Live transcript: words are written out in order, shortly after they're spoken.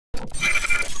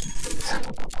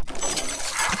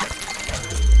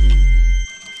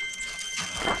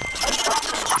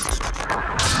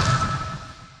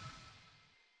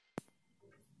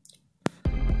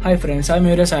Hi friends, I'm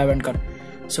Mayuresh.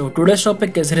 So today's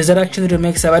topic is Resurrection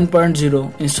Remix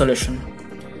 7.0 installation.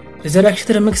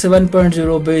 Resurrection Remix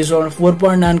 7.0 based on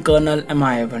 4.9 kernel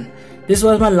MI11. This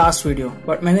was my last video,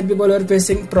 but many people are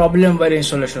facing problem while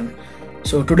installation.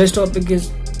 So today's topic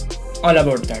is all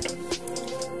about that.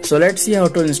 So let's see how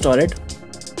to install it.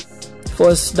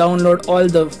 First, download all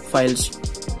the files.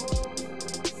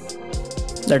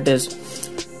 That is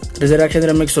Resurrection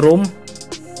Remix ROM,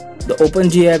 the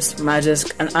OpenGApps,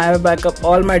 Magisk, and I have backup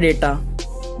all my data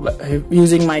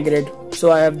using Migrate,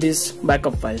 so I have these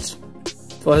backup files.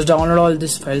 First download all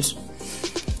these files,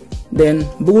 then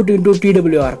boot into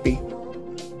TWRP.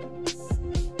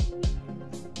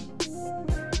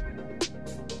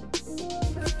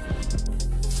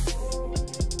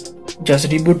 Just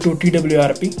reboot to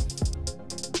TWRP.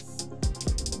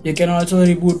 You can also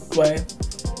reboot by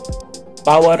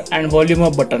power and volume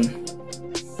up button.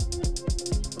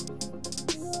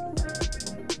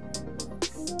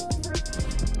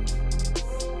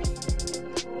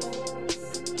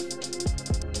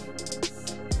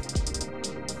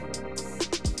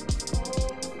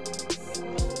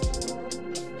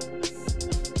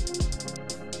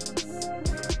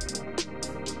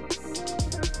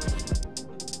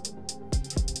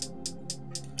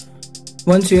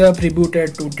 Once you have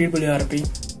rebooted to TWRP,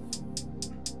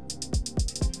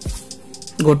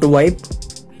 go to Wipe,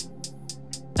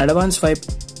 Advanced Wipe,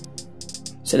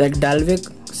 select Dalvik,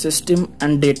 System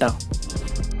and Data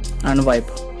and wipe.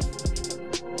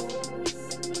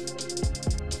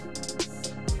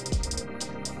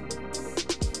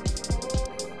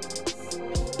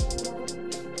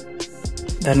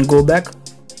 Then go back,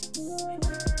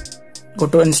 go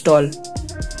to Install.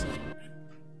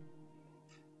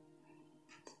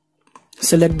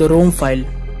 Select the ROM file.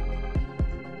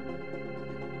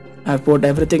 I have put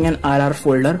everything in RR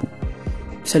folder.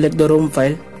 Select the ROM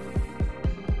file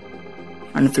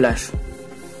and flash.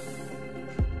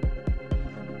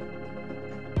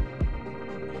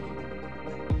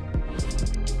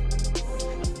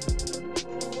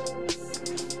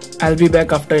 I'll be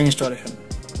back after installation.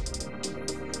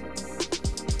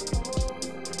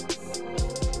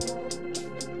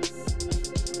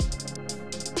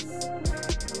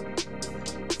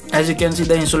 As you can see,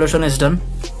 the installation is done.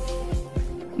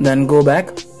 Then go back,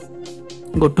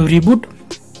 go to reboot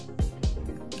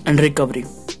and recovery.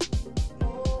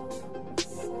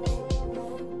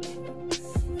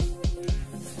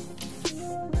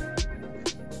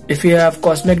 If you have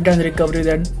Cosmic done recovery,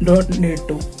 then don't need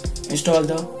to install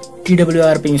the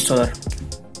TWRP installer.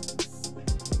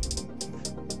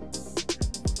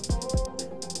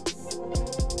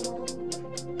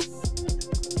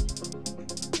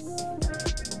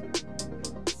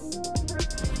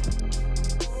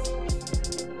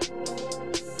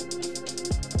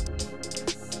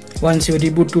 Once you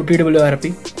reboot to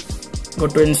TWRP, go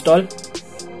to Install,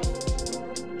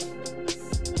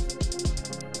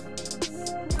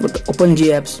 go to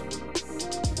OpenGApps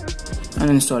and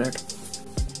install it.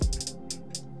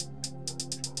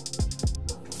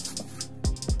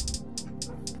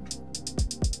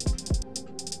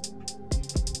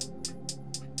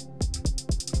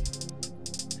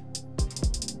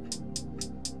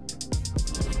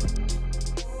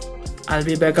 I'll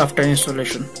be back after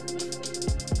installation.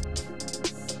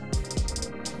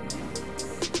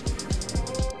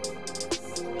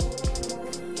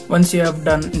 Once you have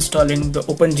done installing the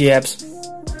OpenGApps,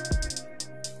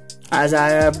 as I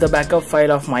have the backup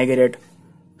file of Migrate,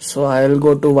 so I will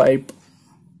go to Wipe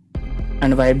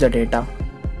and wipe the data.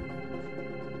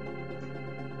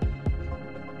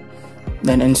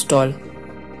 Then install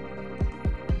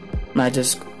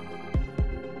Magisk.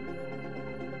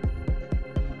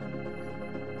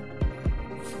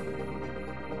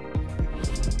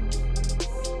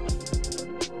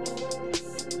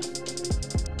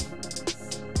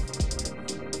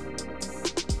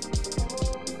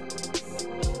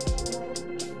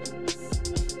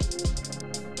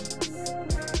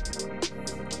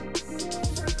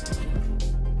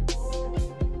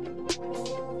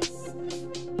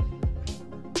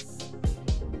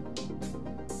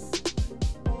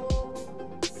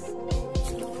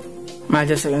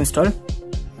 Magisk install,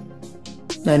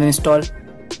 then install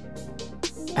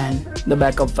and the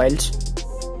backup files.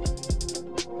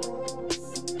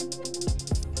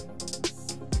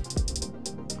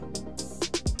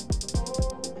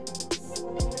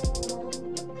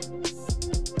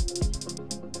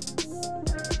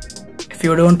 If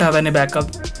you don't have any backup,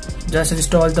 just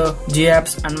install the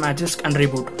GApps and Magisk and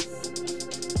reboot.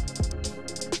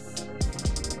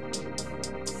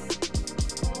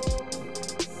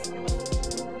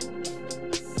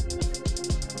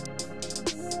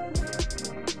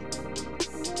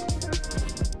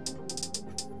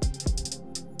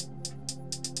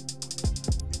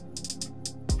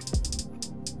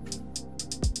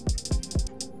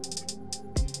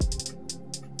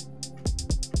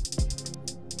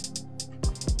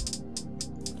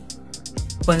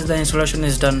 Once the installation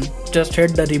is done, just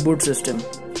hit the reboot system.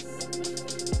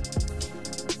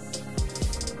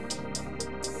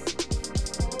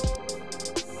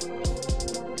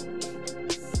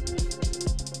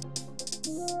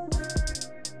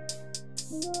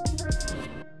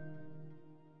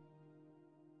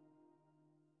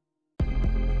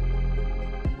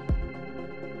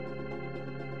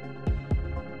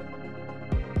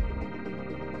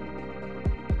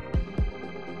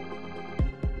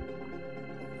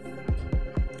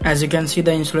 As you can see,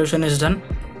 the installation is done.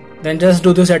 Then just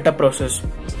do the setup process.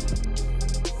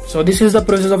 So this is the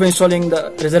process of installing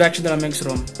the Resurrection Remix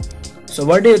ROM. So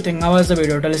what do you think? How was the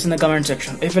video? Tell us in the comment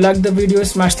section. If you like the video,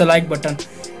 smash the like button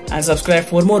and subscribe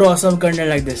for more awesome content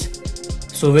like this.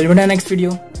 So we'll meet in the next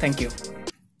video. Thank you.